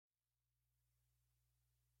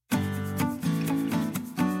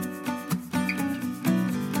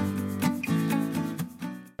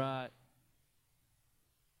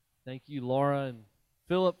Thank you, Laura and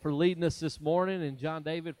Philip, for leading us this morning, and John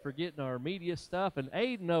David for getting our media stuff, and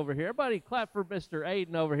Aiden over here. Everybody clap for Mr.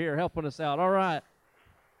 Aiden over here helping us out. All right.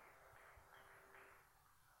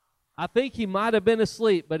 I think he might have been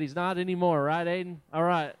asleep, but he's not anymore, right, Aiden? All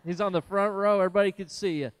right. He's on the front row. Everybody can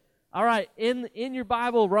see you. All right. In your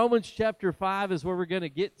Bible, Romans chapter 5 is where we're going to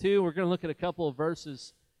get to. We're going to look at a couple of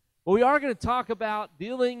verses. But we are going to talk about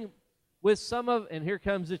dealing with some of, and here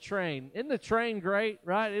comes the train. Isn't the train great,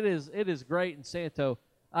 right? It is great in Santo.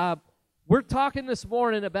 We're talking this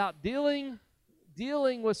morning about dealing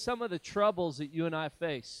with some of the troubles that you and I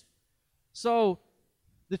face. So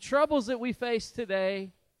the troubles that we face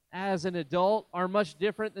today as an adult are much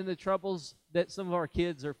different than the troubles that some of our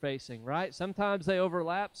kids are facing, right? Sometimes they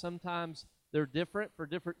overlap. Sometimes they're different for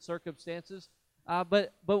different circumstances.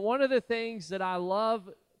 But one of the things that I love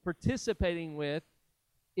participating with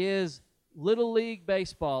is Little League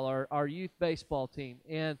Baseball, our youth baseball team.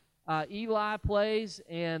 And Eli plays,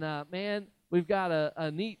 and man, we've got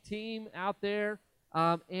a neat team out there.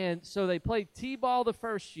 And so they played T-ball the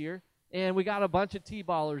first year, and we got a bunch of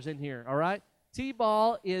T-ballers in here, all right?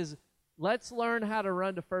 T-ball is let's learn how to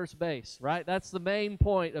run to first base, right? That's the main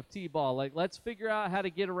point of T-ball. Like, let's figure out how to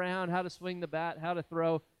get around, how to swing the bat, how to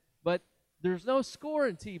throw. But there's no score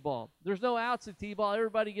in T-ball. There's no outs in T-ball.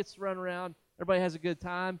 Everybody gets to run around. Everybody has a good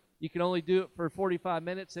time. You can only do it for 45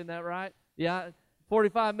 minutes, isn't that right? Yeah,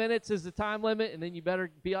 45 minutes is the time limit, and then you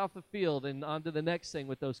better be off the field and on to the next thing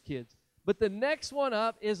with those kids. But the next one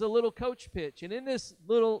up is a little coach pitch. And in this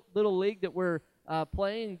little league that we're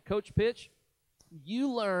playing, coach pitch,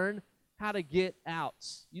 you learn how to get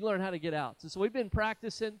outs. You learn how to get outs. And so we've been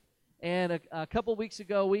practicing, and a couple weeks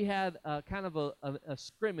ago we had kind of a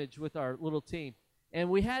scrimmage with our little team. And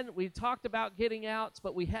we talked about getting outs,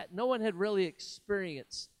 but no one had really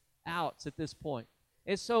experienced outs at this point.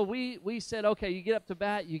 And so we said, okay, you get up to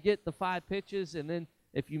bat, you get the 5 pitches, and then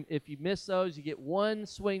if you miss those, you get one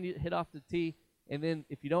swing to hit off the tee, and then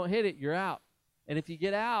if you don't hit it, you're out. And if you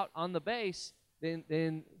get out on the base,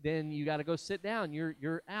 then you got to go sit down.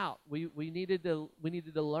 You're out. We needed to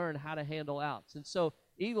learn how to handle outs. And so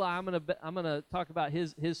Eli, I'm gonna talk about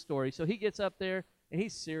his story. So he gets up there and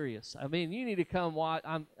he's serious. I mean, you need to come watch.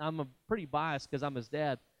 I'm a pretty biased because I'm his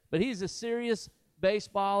dad, but he's a serious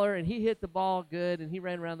baseballer, and he hit the ball good, and he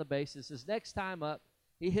ran around the bases. His next time up,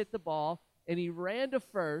 he hit the ball and he ran to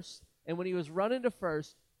first. And when he was running to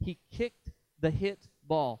first, he kicked the hit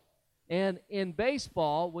ball. And in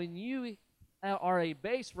baseball, when you are a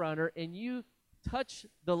base runner and you touch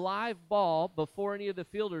the live ball before any of the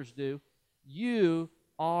fielders do, you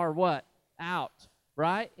are what? Out,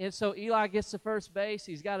 right? And so Eli gets to first base.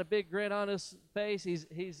 He's got a big grin on his face.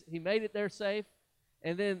 He made it there safe.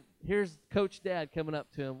 And then here's Coach Dad coming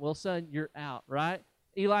up to him. Well, son, you're out, right?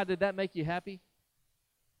 Eli, did that make you happy?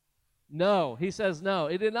 No. He says no.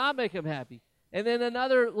 It did not make him happy. And then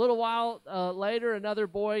another little while later, another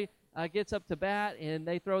boy gets up to bat, and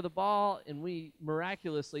they throw the ball, and we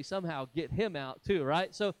miraculously somehow get him out too,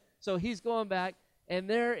 right? So he's going back, and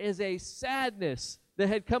there is a sadness that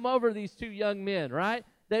had come over these two young men, right?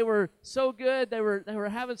 They were so good, they were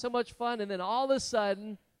having so much fun, and then all of a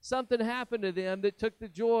sudden, something happened to them that took the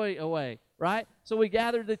joy away, right? So we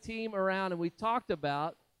gathered the team around, and we talked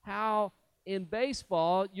about how in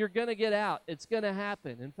baseball, you're going to get out. It's going to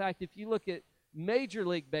happen. In fact, if you look at Major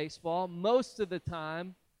League Baseball, most of the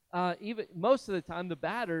time, the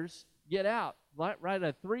batters get out. Right,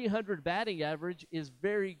 a 300 batting average is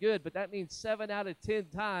very good, but that means 7 out of 10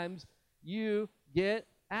 times you get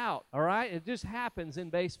out, all right? It just happens in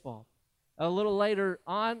baseball. A little later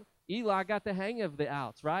on, Eli got the hang of the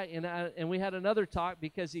outs, right? And we had another talk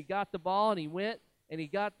because he got the ball and he went and he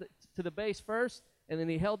got to the base first, and then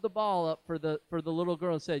he held the ball up for the little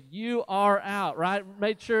girl and said, "You are out," right?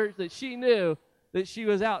 Made sure that she knew that she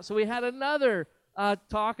was out. So we had another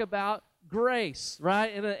talk about grace,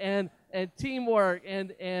 right? And teamwork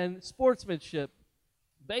and sportsmanship.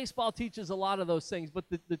 Baseball teaches a lot of those things, but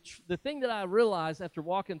the thing that I realized after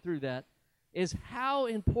walking through that is how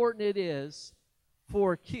important it is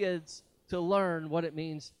for kids to learn what it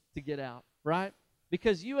means to get out, right?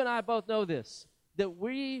 Because you and I both know this, that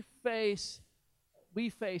we face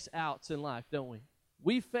outs in life, don't we?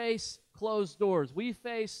 We face closed doors. We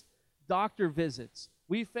face doctor visits.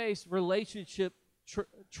 We face relationship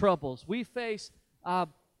troubles. We face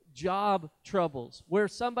job troubles where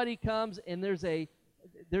somebody comes and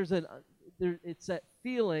it's that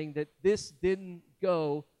feeling that this didn't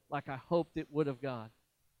go like I hoped it would have gone.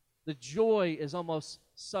 The joy is almost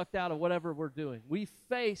sucked out of whatever we're doing. We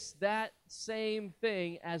face that same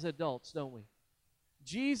thing as adults, don't we?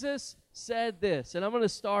 Jesus said this, and I'm going to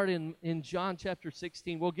start in John chapter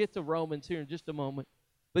 16. We'll get to Romans here in just a moment.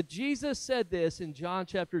 But Jesus said this in John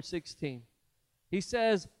chapter 16. He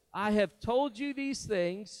says, I have told you these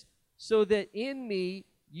things so that in me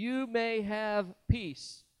you may have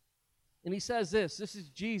peace. And he says this is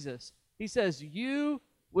Jesus. He says, you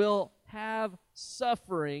will have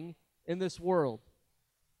suffering in this world.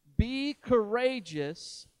 Be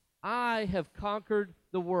courageous. I have conquered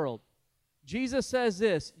the world. Jesus says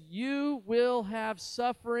this, you will have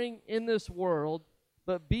suffering in this world,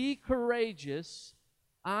 but be courageous.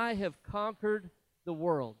 I have conquered the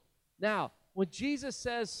world. Now, when Jesus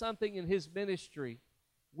says something in his ministry,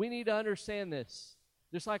 we need to understand this.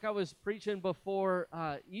 Just like I was preaching before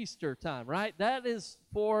Easter time, right? That is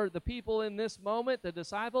for the people in this moment, the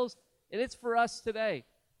disciples, and it's for us today.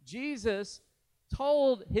 Jesus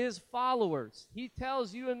told his followers, he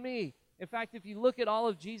tells you and me. In fact, if you look at all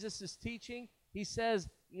of Jesus' teaching, he says,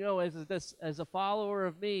 you know, as a follower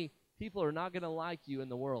of me, people are not going to like you in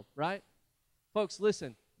the world, right? Folks,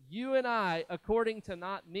 listen, you and I, according to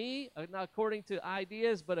not me, not according to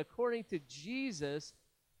ideas, but according to Jesus,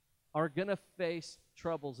 are going to face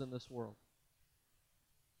troubles in this world.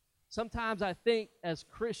 Sometimes I think as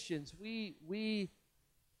Christians, we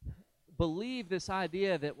believe this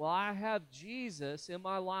idea that, well, I have Jesus in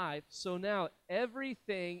my life, so now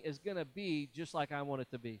everything is going to be just like I want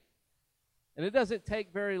it to be. And it doesn't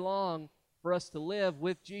take very long for us to live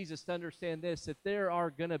with Jesus to understand this, that there are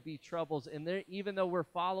going to be troubles. And there, even though we're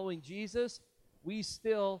following Jesus, we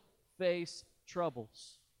still face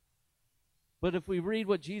troubles. But if we read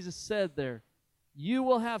what Jesus said there, you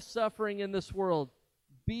will have suffering in this world.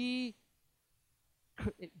 Be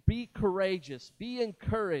courageous. Be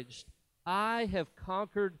encouraged. I have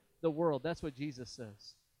conquered the world. That's what Jesus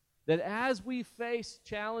says. That as we face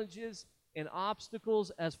challenges and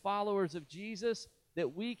obstacles as followers of Jesus,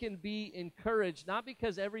 that we can be encouraged, not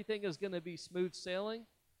because everything is going to be smooth sailing,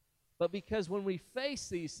 but because when we face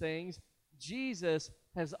these things, Jesus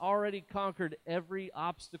has already conquered every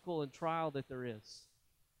obstacle and trial that there is.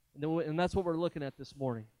 And that's what we're looking at this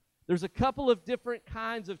morning. There's a couple of different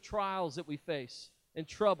kinds of trials that we face and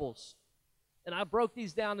troubles. And I broke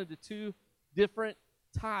these down into two different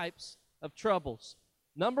types of troubles.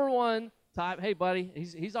 Number one type, hey buddy,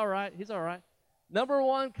 he's all right, he's all right. Number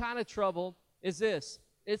one kind of trouble is this.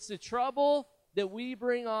 It's the trouble that we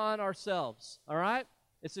bring on ourselves, all right?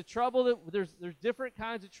 It's a trouble that there's different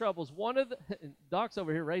kinds of troubles. One of the, Doc's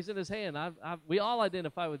over here raising his hand. We all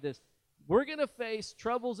identify with this. We're going to face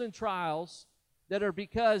troubles and trials that are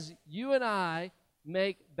because you and I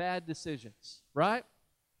make bad decisions, right?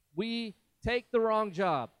 We take the wrong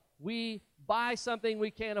job. We buy something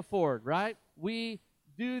we can't afford, right? We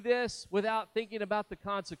do this without thinking about the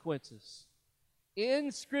consequences.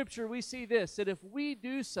 In Scripture, we see this, that if we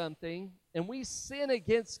do something and we sin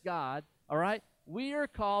against God, all right, we are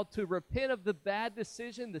called to repent of the bad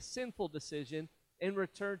decision, the sinful decision, and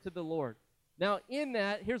return to the Lord. Now, in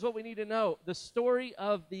that, here's what we need to know. The story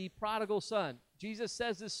of the prodigal son. Jesus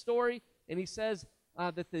says this story, and he says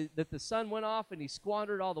that the son went off and he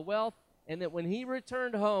squandered all the wealth, and that when he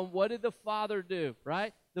returned home, what did the father do,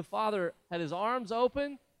 right? The father had his arms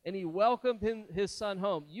open, and he welcomed his son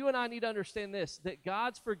home. You and I need to understand this, that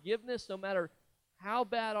God's forgiveness, no matter how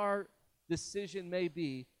bad our decision may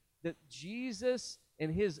be, that Jesus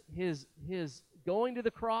and his going to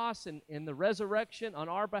the cross and the resurrection on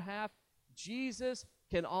our behalf, Jesus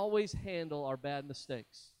can always handle our bad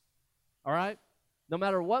mistakes. All right? No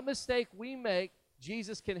matter what mistake we make,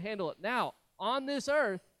 Jesus can handle it. Now, on this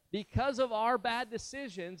earth, because of our bad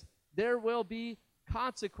decisions, there will be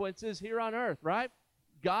consequences here on earth, right?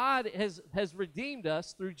 God has redeemed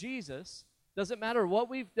us through Jesus. Doesn't matter what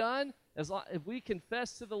we've done, if we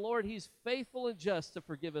confess to the Lord, he's faithful and just to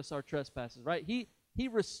forgive us our trespasses, right? He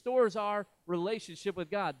restores our relationship with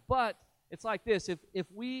God. But it's like this, if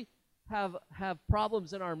we have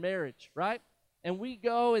problems in our marriage, right? And we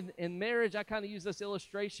go in marriage, I kind of use this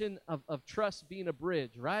illustration of trust being a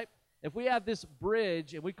bridge, right? If we have this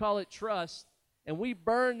bridge and we call it trust, and we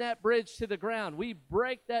burn that bridge to the ground, we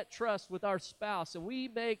break that trust with our spouse, and we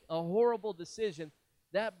make a horrible decision,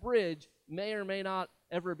 that bridge may or may not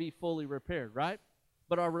ever be fully repaired, right?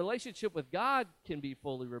 But our relationship with God can be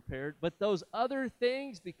fully repaired, but those other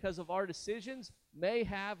things, because of our decisions, may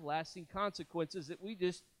have lasting consequences that we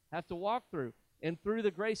just have to walk through. And through the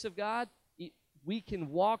grace of God, we can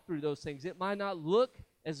walk through those things. It might not look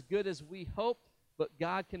as good as we hoped, but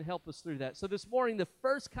God can help us through that. So this morning, the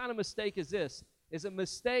first kind of mistake is this, is a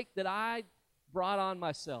mistake that I brought on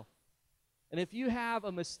myself. And if you have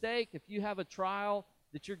a mistake, if you have a trial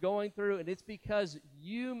that you're going through and it's because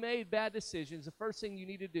you made bad decisions, the first thing you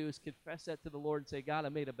need to do is confess that to the Lord and say, God, I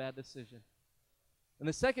made a bad decision. And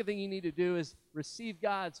the second thing you need to do is receive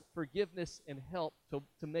God's forgiveness and help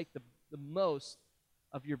to make the most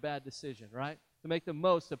of your bad decision, right? To make the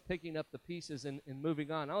most of picking up the pieces and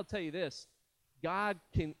moving on. I'll tell you this, God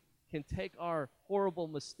can take our horrible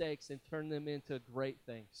mistakes and turn them into great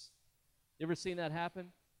things. You ever seen that happen?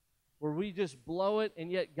 Where we just blow it,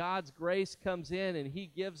 and yet God's grace comes in, and He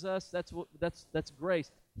gives us. That's grace.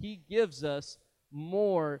 He gives us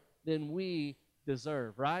more than we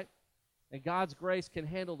deserve, right? And God's grace can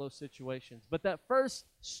handle those situations. But that first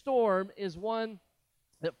storm is one.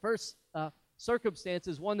 That first circumstance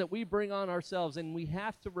is one that we bring on ourselves, and we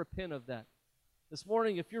have to repent of that. This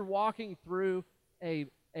morning, if you're walking through a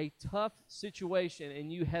tough situation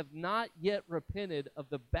and you have not yet repented of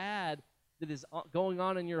the bad that is going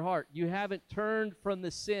on in your heart, you haven't turned from the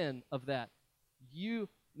sin of that, you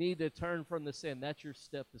need to turn from the sin. That's your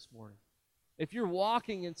step this morning. If you're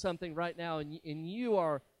walking in something right now and you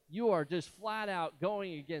are just flat out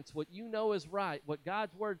going against what you know is right, what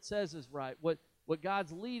God's word says is right, what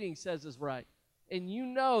God's leading says is right, and you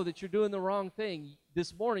know that you're doing the wrong thing,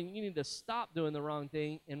 this morning you need to stop doing the wrong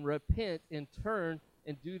thing and repent and turn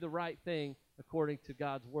and do the right thing according to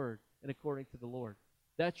God's word and according to the Lord.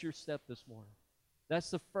 That's your step this morning.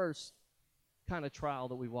 That's the first kind of trial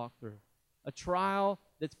that we walk through. A trial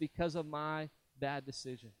that's because of my bad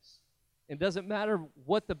decisions. It doesn't matter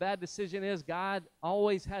what the bad decision is, God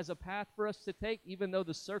always has a path for us to take, even though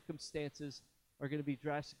the circumstances are going to be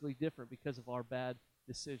drastically different because of our bad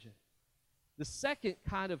decision. The second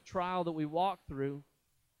kind of trial that we walk through,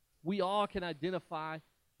 we all can identify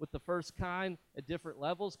with the first kind at different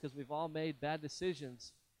levels because we've all made bad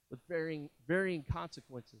decisions with varying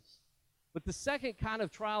consequences. But the second kind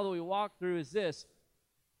of trial that we walk through is this.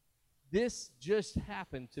 This just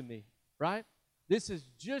happened to me, right? This is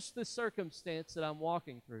just the circumstance that I'm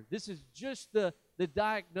walking through. This is just the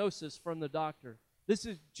diagnosis from the doctor. This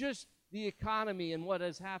is just the economy and what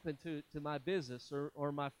has happened to my business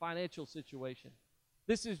or my financial situation.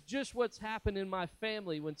 This is just what's happened in my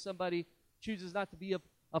family when somebody chooses not to be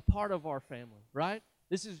a part of our family, right?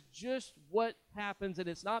 This is just what happens, and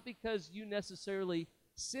it's not because you necessarily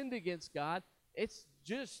sinned against God. It's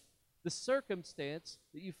just the circumstance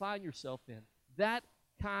that you find yourself in. That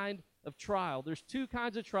kind of trial. There's two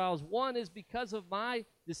kinds of trials. One is because of my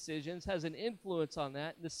decisions, has an influence on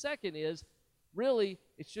that. And the second is, really,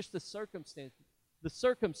 it's just the circumstance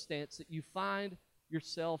that you find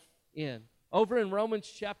yourself in. Over in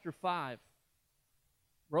Romans chapter 5,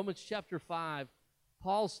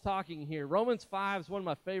 Paul's talking here. Romans 5 is one of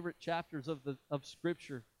my favorite chapters of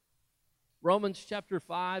Scripture. Romans chapter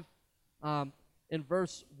 5, in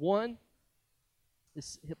verse 1,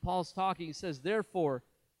 Paul's talking. He says, "Therefore,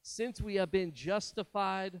 since we have been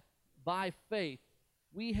justified by faith,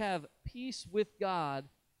 we have peace with God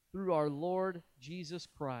through our Lord Jesus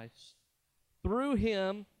Christ. Through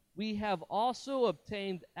him, we have also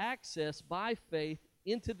obtained access by faith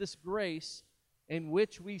into this grace in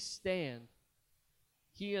which we stand."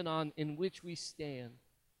 In which we stand.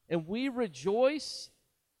 And we rejoice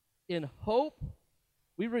in hope.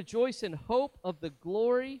 We rejoice in hope of the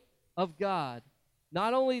glory of God.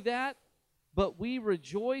 Not only that, but we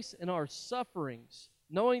rejoice in our sufferings,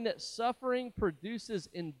 knowing that suffering produces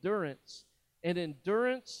endurance, and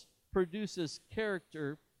endurance produces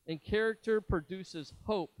character, and character produces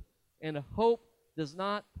hope. And hope does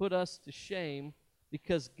not put us to shame,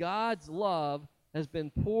 because God's love has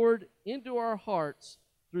been poured into our hearts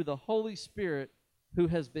through the Holy Spirit who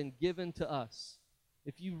has been given to us.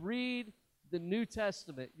 If you read the New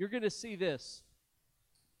Testament, you're going to see this.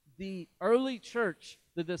 The early church,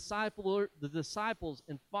 the disciples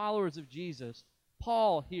and followers of Jesus,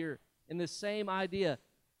 Paul here in the same idea,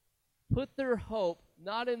 put their hope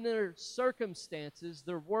not in their circumstances,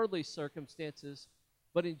 their worldly circumstances,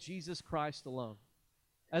 but in Jesus Christ alone.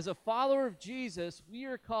 As a follower of Jesus, we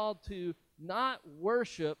are called to not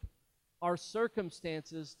worship our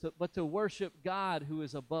circumstances, but to worship God who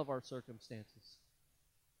is above our circumstances.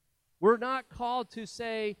 We're not called to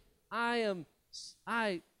say,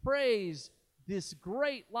 I praise this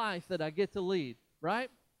great life that I get to lead,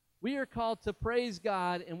 right? We are called to praise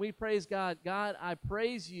God, and we praise God. God, I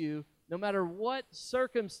praise you no matter what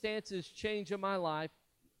circumstances change in my life,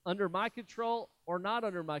 under my control or not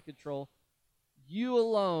under my control. You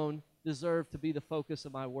alone deserve to be the focus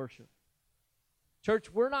of my worship.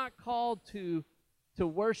 Church, we're not called to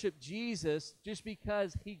worship Jesus just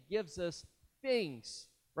because he gives us things,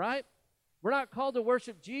 right? We're not called to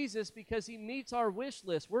worship Jesus because he meets our wish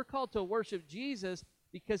list. We're called to worship Jesus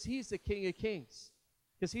because he's the King of Kings.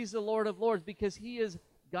 because he's the Lord of Lords, because he is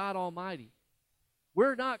God Almighty.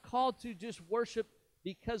 We're not called to just worship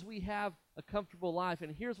because we have a comfortable life.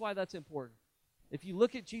 And here's why that's important. If you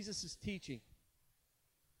look at Jesus' teaching,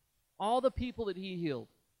 all the people that he healed,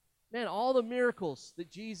 man, all the miracles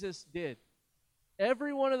that Jesus did,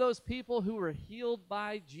 every one of those people who were healed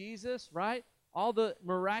by Jesus, right? All the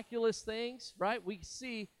miraculous things, right? We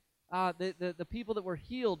see the people that were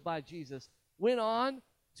healed by Jesus went on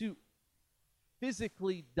to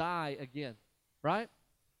physically die again, right?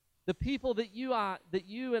 The people that you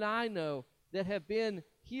and I know that have been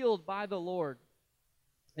healed by the Lord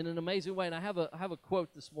in an amazing way. And I have a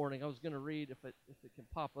quote this morning I was going to read if it can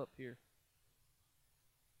pop up here.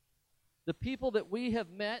 The people that we have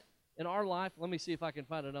met in our life, let me see if I can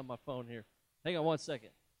find it on my phone here. Hang on one second.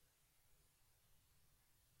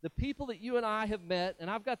 The people that you and I have met, and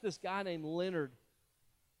I've got this guy named Leonard.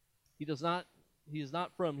 He is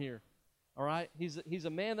not from here. All right? He's a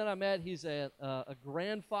man that I met. He's a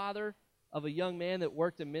grandfather of a young man that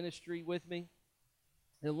worked in ministry with me.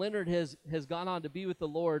 And Leonard has gone on to be with the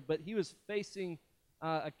Lord, but he was facing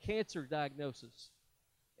a cancer diagnosis.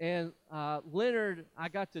 And Leonard, I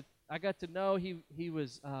got to know he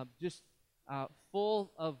was just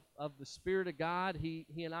full of the Spirit of God. He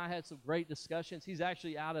and I had some great discussions. He's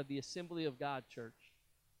actually out of the Assembly of God church.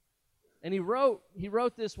 And he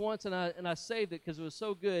wrote this once, and I saved it because it was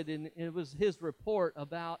so good, and it was his report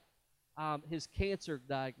about his cancer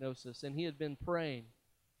diagnosis, and he had been praying.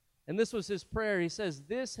 And this was his prayer. He says,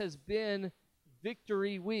 "This has been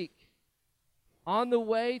Victory Week. On the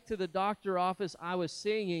way to the doctor office, I was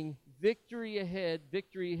singing, 'Victory ahead,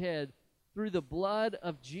 victory ahead. Through the blood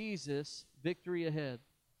of Jesus, victory ahead.'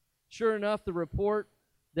 Sure enough, the report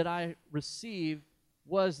that I received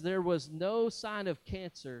was there was no sign of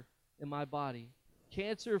cancer in my body.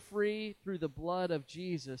 Cancer-free through the blood of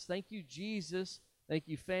Jesus. Thank you, Jesus. Thank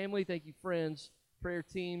you, family. Thank you, friends, prayer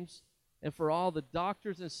teams, and for all the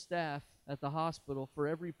doctors and staff at the hospital for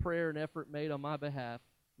every prayer and effort made on my behalf.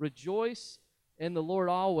 Rejoice in the Lord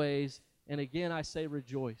always, and again I say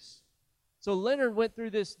rejoice." So Leonard went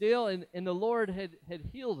through this deal, and the Lord had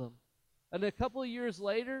healed him. And a couple of years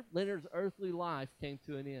later, Leonard's earthly life came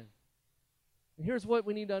to an end. And here's what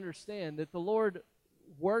we need to understand, that the Lord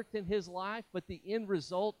worked in his life, but the end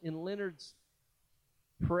result in Leonard's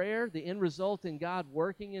prayer, the end result in God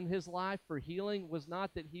working in his life for healing was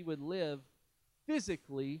not that he would live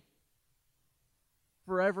physically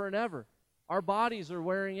forever and ever. Our bodies are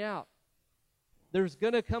wearing out. There's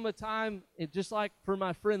going to come a time, just like for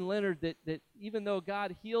my friend Leonard, that even though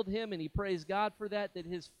God healed him and he praised God for that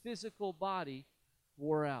his physical body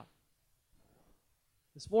wore out.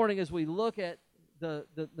 This morning, as we look at the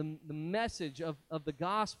message of the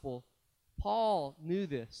gospel, Paul knew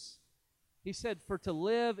this. He said, "For to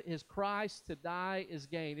live is Christ, to die is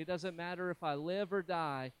gain." It doesn't matter if I live or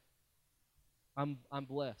die, I'm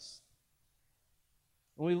blessed.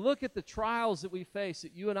 When we look at the trials that we face,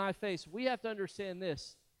 that you and I face, we have to understand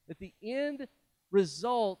this, that the end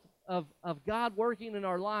result of God working in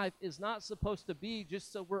our life is not supposed to be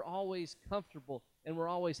just so we're always comfortable and we're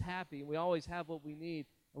always happy and we always have what we need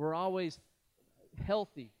and we're always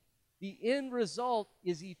healthy. The end result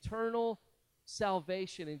is eternal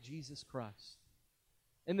salvation in Jesus Christ.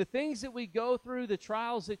 And the things that we go through, the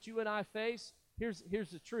trials that you and I face, here's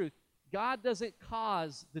the truth. God doesn't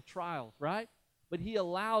cause the trials, right? But he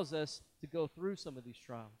allows us to go through some of these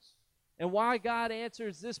trials. And why God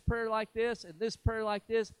answers this prayer like this and this prayer like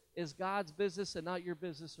this is God's business and not your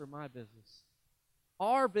business or my business.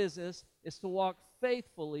 Our business is to walk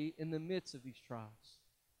faithfully in the midst of these trials.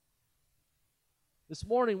 This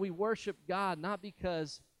morning we worship God not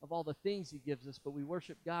because of all the things he gives us, but we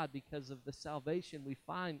worship God because of the salvation we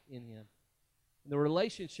find in him and the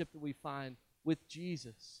relationship that we find with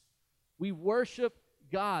Jesus. We worship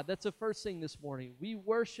God. That's the first thing this morning. We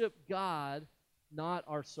worship God, not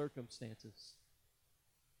our circumstances.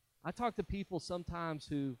 I talk to people sometimes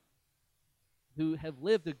who have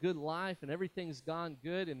lived a good life and everything's gone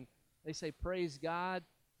good, and they say, praise God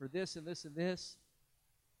for this and this and this.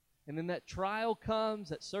 And then that trial comes,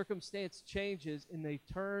 that circumstance changes, and they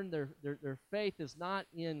turn, their faith is not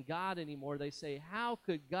in God anymore. They say, how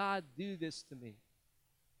could God do this to me?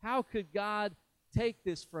 How could God take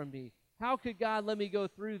this from me? How could God let me go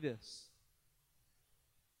through this?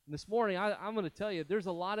 And this morning, I'm going to tell you, there's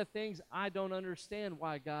a lot of things I don't understand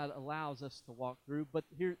why God allows us to walk through, but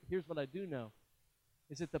here's what I do know,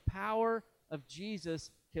 is that the power of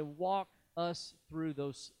Jesus can walk us through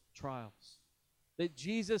those trials. That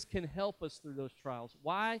Jesus can help us through those trials.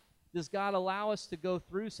 Why does God allow us to go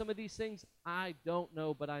through some of these things? I don't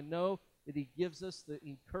know, but I know that he gives us the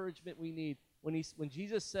encouragement we need. When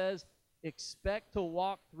Jesus says, expect to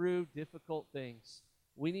walk through difficult things,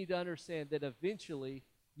 we need to understand that eventually,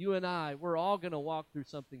 you and I, we're all going to walk through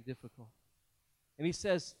something difficult. And he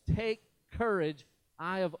says, take courage,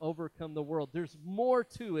 I have overcome the world. There's more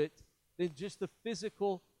to it than just the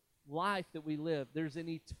physical life that we live. There's an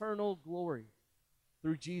eternal glory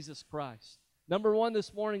through Jesus Christ. Number one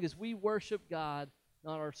this morning is we worship God,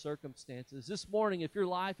 not our circumstances. This morning, if your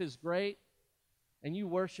life is great and you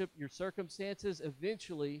worship your circumstances,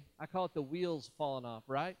 eventually, I call it the wheels falling off,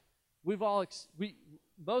 right?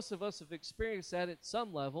 Most of us have experienced that at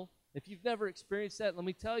some level. If you've never experienced that, let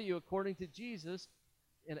me tell you, according to Jesus,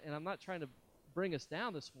 and I'm not trying to bring us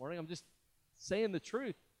down this morning, I'm just saying the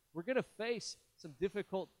truth. We're going to face some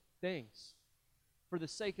difficult things for the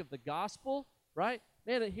sake of the gospel, right?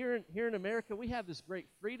 Man, here in America, we have this great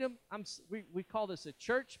freedom. We call this a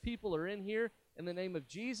church. People are in here in the name of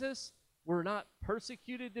Jesus. We're not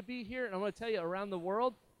persecuted to be here. And I'm going to tell you, around the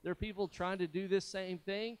world, there are people trying to do this same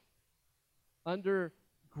thing under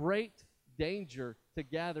great danger to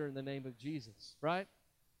gather in the name of Jesus, right?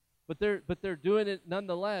 But they're doing it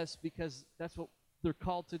nonetheless because that's what they're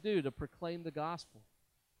called to do, to proclaim the gospel.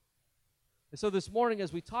 And so this morning,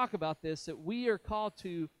 as we talk about this, that we are called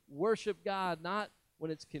to worship God not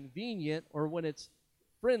when it's convenient or when it's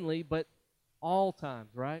friendly, but all times,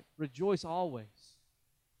 right? Rejoice always.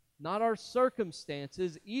 Not our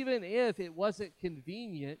circumstances, even if it wasn't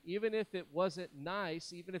convenient, even if it wasn't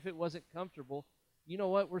nice, even if it wasn't comfortable, you know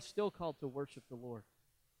what? We're still called to worship the Lord.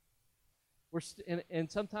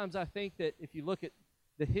 And sometimes I think that if you look at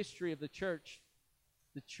the history of the church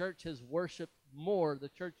has worshiped more, the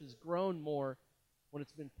church has grown more when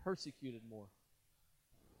it's been persecuted more.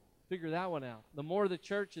 Figure that one out. The more the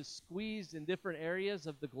church is squeezed in different areas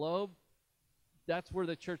of the globe, that's where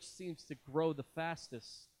the church seems to grow the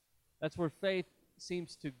fastest. That's where faith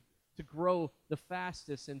seems to grow the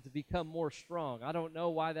fastest and to become more strong. I don't know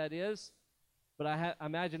why that is, but I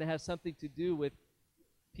imagine it has something to do with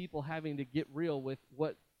people having to get real with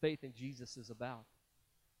what faith in Jesus is about.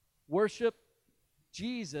 Worship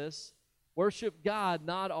Jesus, worship God,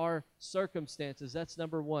 not our circumstances. That's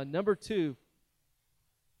number one. Number two,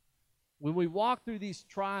 when we walk through these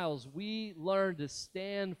trials, we learn to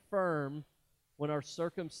stand firm when our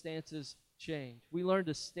circumstances change. We learn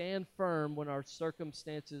to stand firm when our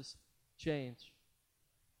circumstances change.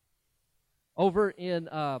 Over in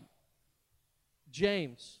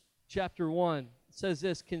James chapter 1, it says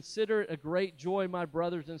this, consider it a great joy, my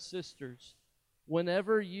brothers and sisters,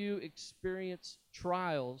 whenever you experience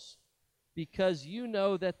trials, because you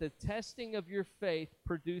know that the testing of your faith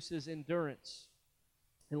produces endurance.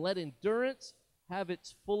 And let endurance have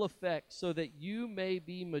its full effect, so that you may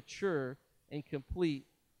be mature and complete,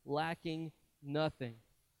 lacking nothing.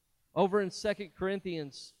 Over in 2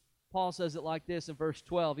 Corinthians, Paul says it like this in verse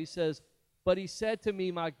 12. He says, but he said to me,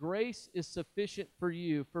 my grace is sufficient for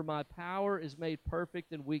you, for my power is made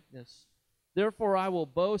perfect in weakness. Therefore I will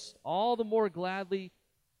boast all the more gladly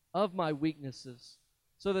of my weaknesses,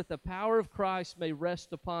 so that the power of Christ may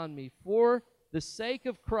rest upon me. For the sake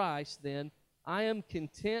of Christ, then, I am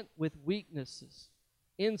content with weaknesses,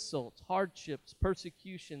 insults, hardships,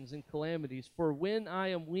 persecutions, and calamities. For when I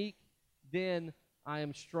am weak, then I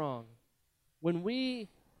am strong. When we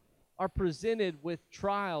are presented with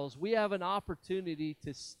trials, we have an opportunity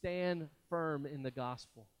to stand firm in the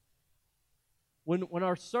gospel. When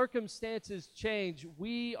our circumstances change,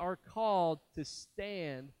 we are called to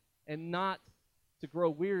stand and not to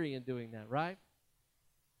grow weary in doing that, right?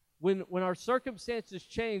 When our circumstances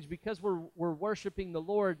change, because we're worshiping the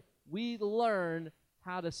Lord, we learn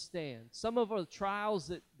how to stand. Some of the trials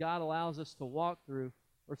that God allows us to walk through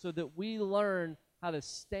are so that we learn how to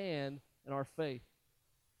stand in our faith.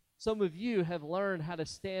 Some of you have learned how to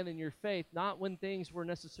stand in your faith, not when things were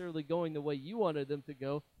necessarily going the way you wanted them to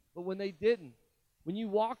go, but when they didn't. When you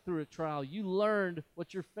walked through a trial, you learned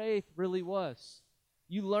what your faith really was.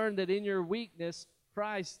 You learned that in your weakness,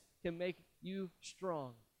 Christ can make you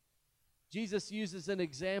strong. Jesus uses an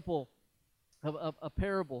example of a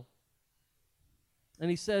parable. And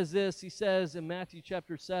he says this, he says in Matthew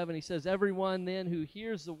chapter 7, he says, everyone then who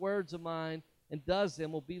hears the words of mine and does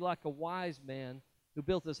them will be like a wise man who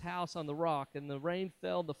built his house on the rock. And the rain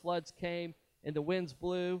fell, the floods came, and the winds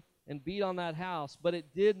blew and beat on that house. But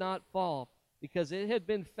it did not fall, because it had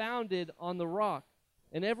been founded on the rock.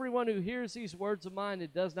 And everyone who hears these words of mine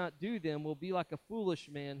and does not do them will be like a foolish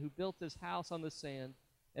man who built his house on the sand.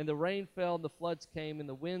 And the rain fell, and the floods came, and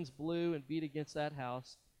the winds blew and beat against that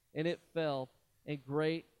house, and it fell, and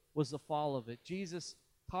great was the fall of it. Jesus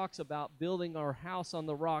talks about building our house on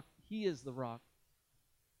the rock. He is the rock.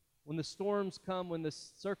 when the storms come, when the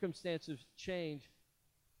circumstances change,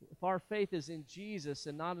 if our faith is in Jesus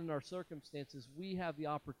and not in our circumstances, we have the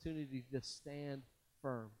opportunity to stand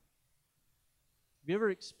firm. Have you ever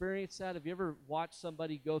experienced that? Have you ever watched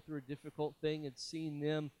somebody go through a difficult thing and seen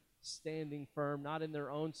them standing firm, not in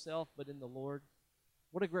their own self, but in the Lord?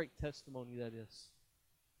 What a great testimony that is.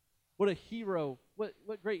 What a hero, what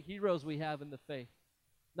great heroes we have in the faith.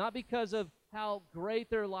 Not because of how great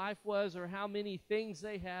their life was or how many things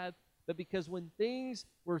they had, but because when things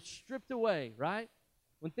were stripped away, right?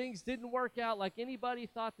 When things didn't work out like anybody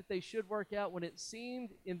thought that they should work out, when it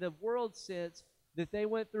seemed in the world sense that they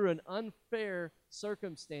went through an unfair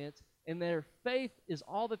circumstance and their faith is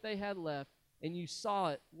all that they had left, and you saw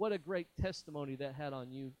it, what a great testimony that had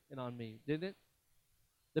on you and on me, didn't it?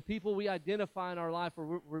 The people we identify in our life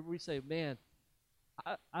where we say, man,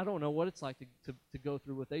 I don't know what it's like to go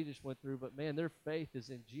through what they just went through, but man, their faith is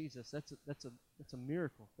in Jesus. That's a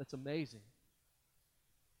miracle. That's amazing.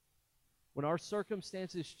 When our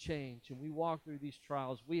circumstances change and we walk through these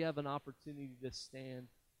trials, we have an opportunity to stand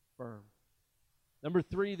firm. Number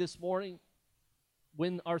 3 this morning,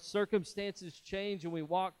 when our circumstances change and we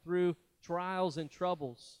walk through trials and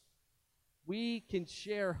troubles, we can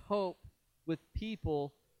share hope with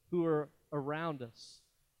people who are around us.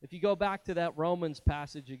 If you go back to that Romans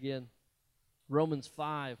passage again, Romans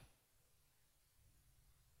 5.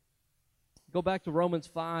 Go back to Romans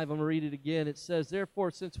 5. I'm going to read it again. It says,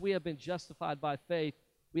 therefore, since we have been justified by faith,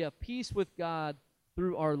 we have peace with God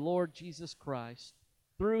through our Lord Jesus Christ.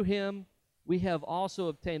 Through him, we have also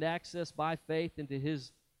obtained access by faith into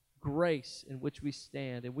his grace in which we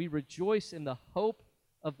stand. And we rejoice in the hope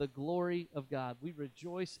of the glory of God. We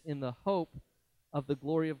rejoice in the hope of the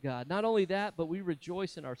glory of God. Not only that, but we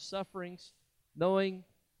rejoice in our sufferings, knowing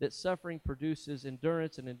that suffering produces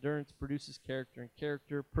endurance, and endurance produces character, and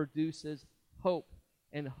character produces hope.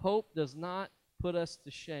 And hope does not put us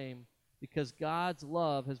to shame, because God's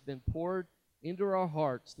love has been poured into our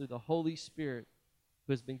hearts through the Holy Spirit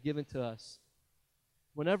who has been given to us.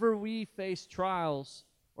 Whenever we face trials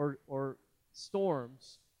or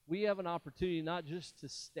storms, we have an opportunity not just to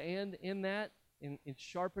stand in that and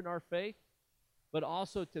sharpen our faith, but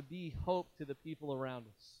also to be hope to the people around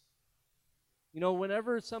us. You know,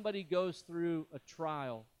 whenever somebody goes through a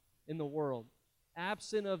trial in the world,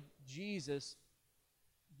 absent of Jesus,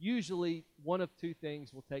 usually one of two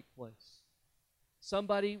things will take place.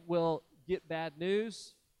 Somebody will get bad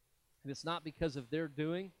news, and it's not because of their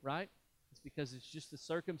doing, right? It's because it's just the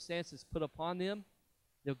circumstances put upon them.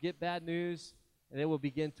 They'll get bad news, and they will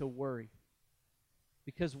begin to worry.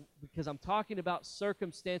 Because I'm talking about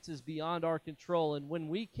circumstances beyond our control, and when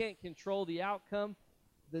we can't control the outcome,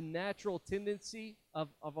 the natural tendency of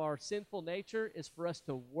our sinful nature is for us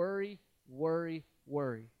to worry.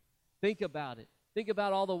 Think about it. Think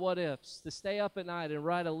about all the what-ifs, to stay up at night and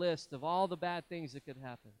write a list of all the bad things that could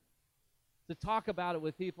happen, to talk about it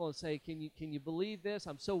with people and say, can you believe this?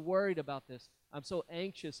 I'm so worried about this. I'm so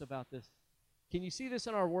anxious about this. Can you see this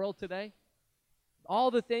in our world today?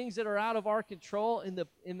 All the things that are out of our control, and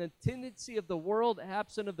the tendency of the world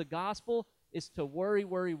absent of the gospel is to worry.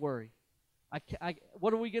 What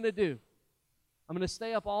are we going to do? I'm going to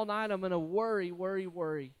stay up all night. I'm going to worry.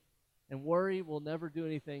 And worry will never do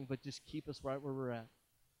anything but just keep us right where we're at.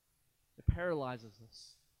 It paralyzes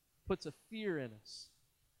us, puts a fear in us.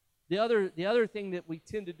 The other thing that we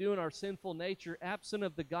tend to do in our sinful nature, absent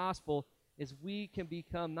of the gospel, is we can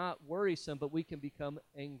become not worrisome, but we can become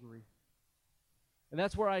angry. And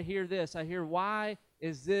that's where I hear this. I hear, why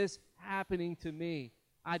is this happening to me?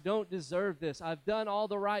 I don't deserve this. I've done all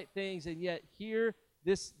the right things, and yet here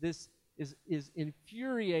this is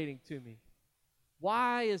infuriating to me.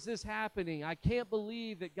 Why is this happening? I can't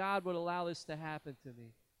believe that God would allow this to happen to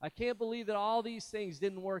me. I can't believe that all these things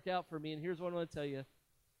didn't work out for me. And here's what I'm going to tell you,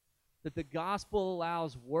 that the gospel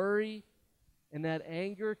allows worry and that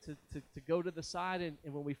anger to go to the side, and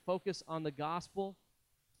when we focus on the gospel,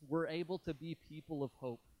 we're able to be people of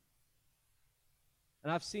hope.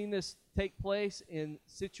 And I've seen this take place in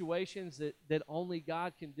situations that only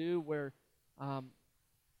God can do, where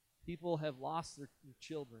people have lost their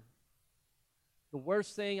children. The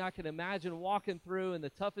worst thing I can imagine walking through, and the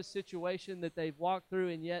toughest situation that they've walked through,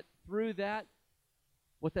 and yet through that,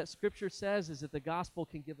 what that scripture says is that the gospel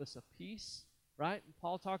can give us a peace, right? And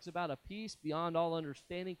Paul talks about a peace beyond all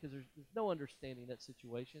understanding, because there's no understanding that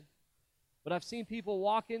situation. But I've seen people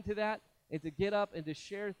walk into that and to get up and to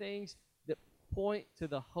share things that point to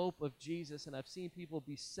the hope of Jesus, and I've seen people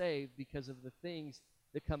be saved because of the things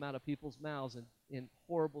that come out of people's mouths in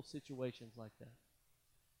horrible situations like that.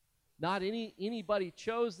 Not anybody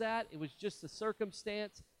chose that. It was just a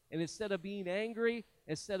circumstance, And instead of being angry,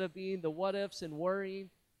 instead of being the what-ifs and worrying,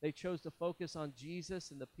 they chose to focus on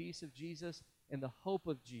Jesus and the peace of Jesus and the hope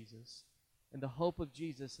of Jesus. And the hope of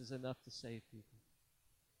Jesus is enough to save people.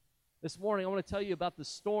 This morning, I want to tell you about the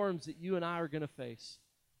storms that you and I are going to face.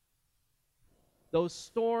 Those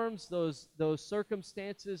storms, those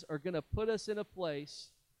circumstances are going to put us in a place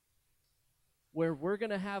where we're going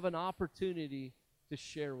to have an opportunity to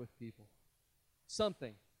share with people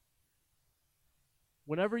something.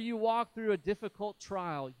 Whenever you walk through a difficult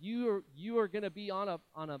trial, you are going to be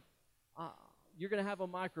you're going to have a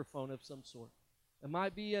microphone of some sort. It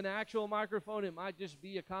might be an actual microphone. It might just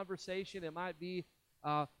be a conversation. It might be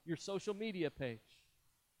your social media page.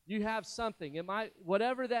 You have something. It might,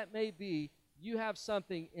 whatever that may be, you have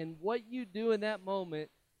something, and what you do in that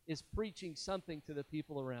moment is preaching something to the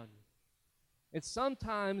people around you. And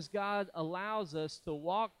sometimes God allows us to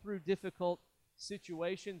walk through difficult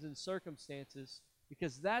situations and circumstances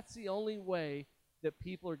because that's the only way that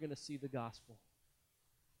people are going to see the gospel.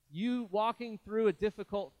 You walking through a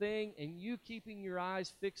difficult thing and you keeping your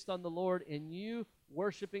eyes fixed on the Lord and you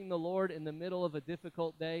worshiping the Lord in the middle of a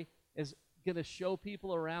difficult day is going to show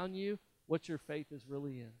people around you what your faith is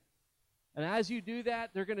really in. And as you do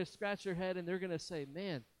that, they're going to scratch their head and they're going to say,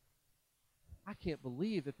 man, I can't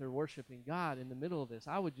believe that they're worshiping God in the middle of this.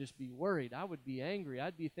 I would just be worried. I would be angry.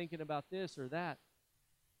 I'd be thinking about this or that.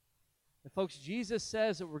 And folks, Jesus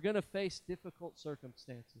says that we're going to face difficult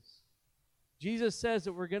circumstances. Jesus says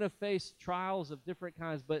that we're going to face trials of different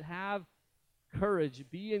kinds, but have courage.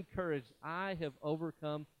 Be encouraged. I have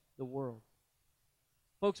overcome the world.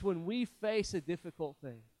 Folks, when we face a difficult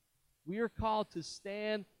thing, we are called to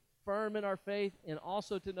stand firm in our faith and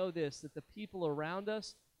also to know this, that the people around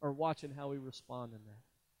us are watching how we respond in that.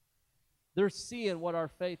 They're seeing what our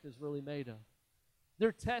faith is really made of.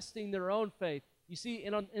 They're testing their own faith. You see,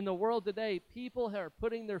 in the world today, people are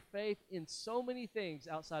putting their faith in so many things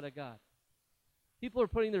outside of God. People are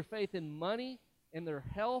putting their faith in money, in their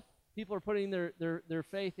health. People are putting their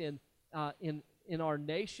faith in our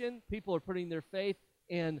nation. People are putting their faith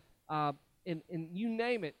in you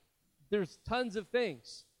name it. There's tons of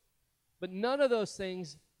things. But none of those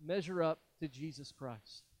things measure up to Jesus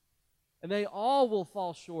Christ. And they all will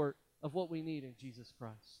fall short of what we need in Jesus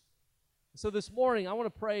Christ. So this morning, I want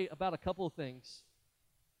to pray about a couple of things.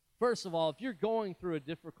 First of all, if you're going through a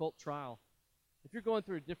difficult trial, if you're going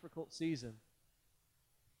through a difficult season,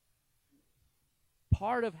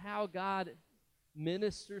 part of how God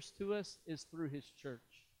ministers to us is through His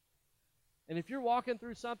church. And if you're walking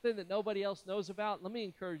through something that nobody else knows about, let me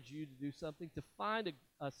encourage you to do something, to find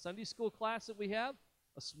a Sunday school class that we have,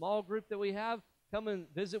 a small group that we have. Come and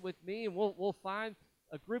visit with me, and we'll find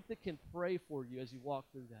a group that can pray for you as you walk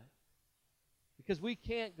through that. Because we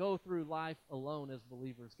can't go through life alone as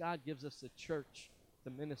believers. God gives us a church to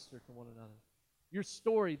minister to one another. Your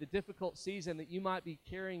story, the difficult season that you might be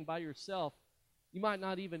carrying by yourself, you might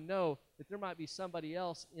not even know that there might be somebody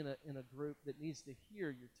else in a group that needs to hear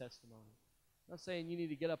your testimony. I'm not saying you need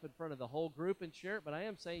to get up in front of the whole group and share it, but I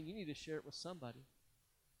am saying you need to share it with somebody.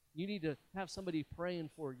 You need to have somebody praying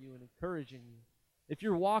for you and encouraging you. If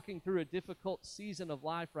you're walking through a difficult season of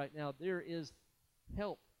life right now, there is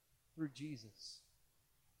help through Jesus.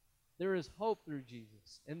 There is hope through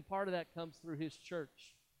Jesus, and part of that comes through His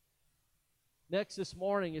church. Next, this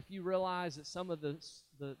morning, if you realize that some of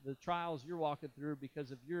the trials you're walking through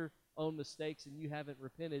because of your own mistakes and you haven't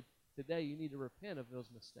repented, today you need to repent of those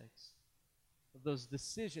mistakes, of those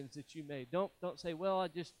decisions that you made. Don't say, well,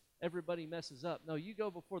 everybody messes up. No, you go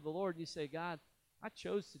before the Lord and you say, God, I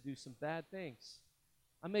chose to do some bad things.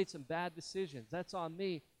 I made some bad decisions. That's on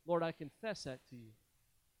me. Lord, I confess that to you.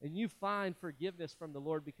 And you find forgiveness from the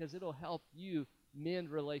Lord because it'll help you mend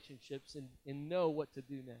relationships and know what to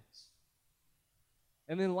do next.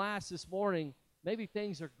 And then last, this morning, maybe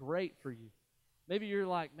things are great for you. Maybe you're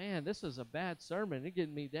like, man, this is a bad sermon. It's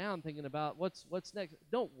getting me down thinking about what's next.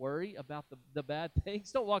 Don't worry about the bad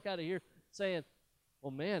things. Don't walk out of here saying,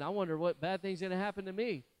 well, man, I wonder what bad thing's going to happen to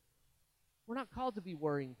me. We're not called to be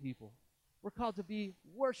worrying people. We're called to be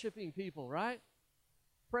worshiping people, right?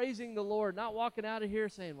 Praising the Lord, not walking out of here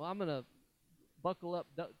saying, well, I'm going to buckle up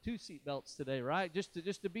 2 seat belts today, right? Just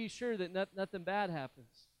to be sure that nothing bad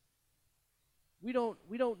happens. We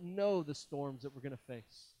don't know the storms that we're going to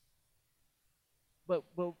face. But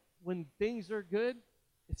when things are good,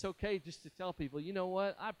 it's okay just to tell people, you know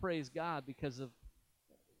what? I praise God because of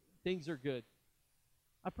things are good.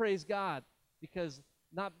 I praise God because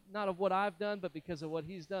not of what I've done, but because of what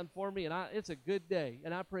He's done for me. And it's a good day,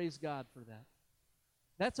 and I praise God for that.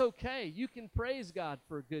 That's okay. You can praise God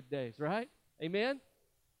for good days, right? Amen?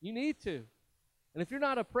 You need to. And if you're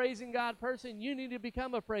not a praising God person, you need to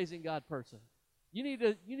become a praising God person. You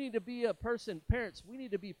need to be a person. Parents, we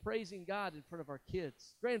need to be praising God in front of our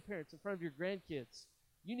kids. Grandparents, in front of your grandkids.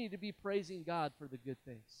 You need to be praising God for the good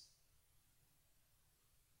things.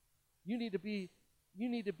 You need to be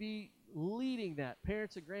leading that.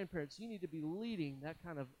 Parents and grandparents, you need to be leading that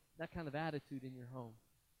kind of attitude in your home.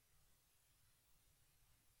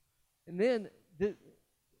 And then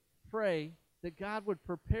pray that God would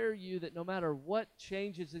prepare you that no matter what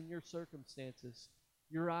changes in your circumstances,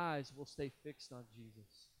 your eyes will stay fixed on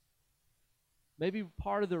Jesus. Maybe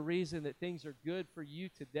part of the reason that things are good for you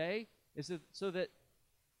today is so that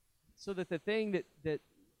the thing that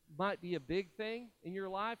might be a big thing in your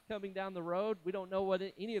life coming down the road, we don't know what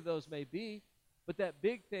any of those may be, but that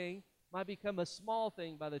big thing might become a small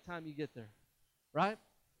thing by the time you get there, right?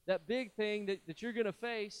 That big thing that you're going to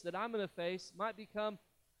face, that I'm going to face, might become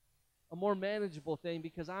a more manageable thing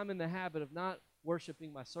because I'm in the habit of not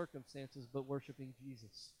worshiping my circumstances, but worshiping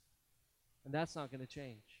Jesus. And that's not going to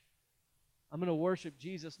change. I'm going to worship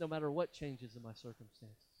Jesus no matter what changes in my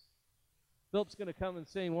circumstances. Philip's going to come and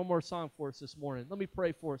sing one more song for us this morning. Let me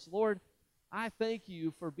pray for us. Lord, I thank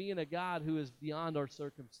you for being a God who is beyond our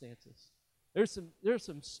circumstances. There's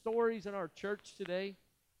some stories in our church today,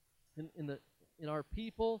 in our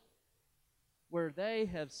people, where they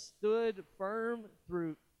have stood firm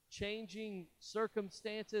through changing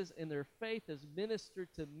circumstances, and their faith has ministered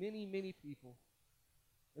to many, many people.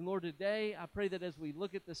 And Lord, today I pray that as we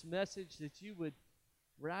look at this message, that you would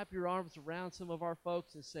wrap your arms around some of our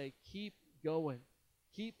folks and say, keep going.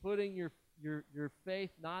 Keep putting your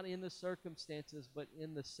faith not in the circumstances, but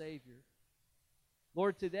in the Savior.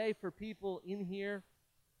 Lord, today for people in here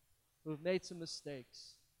who have made some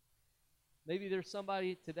mistakes, maybe there's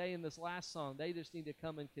somebody today in this last song, they just need to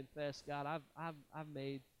come and confess, God, I've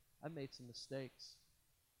made some mistakes.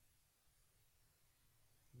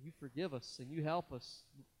 You forgive us and you help us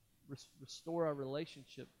restore our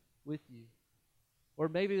relationship with you. Or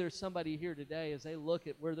maybe there's somebody here today, as they look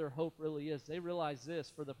at where their hope really is, they realize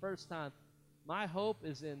this for the first time: my hope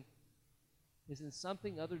is in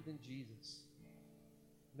something other than Jesus.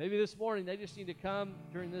 Maybe this morning they just need to come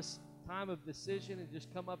during this time of decision and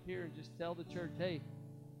just come up here and just tell the church, hey,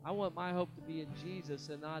 I want my hope to be in Jesus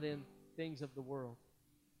and not in things of the world.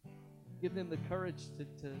 Give them the courage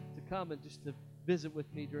to come and just to visit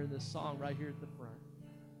with me during this song right here at the front.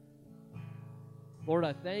 Lord,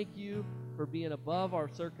 I thank you for being above our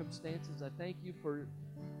circumstances. I thank you for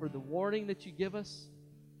the warning that you give us.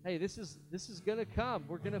 Hey, this is going to come.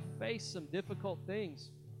 We're going to face some difficult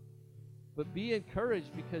things. But be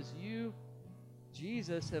encouraged because you,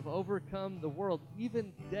 Jesus, have overcome the world,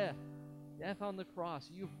 even death on the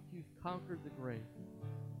cross. You've conquered the grave.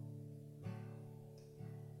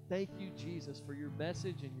 Thank you, Jesus, for your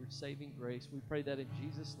message and your saving grace. We pray that in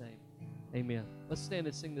Jesus' name. Amen. Let's stand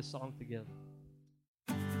and sing this song together.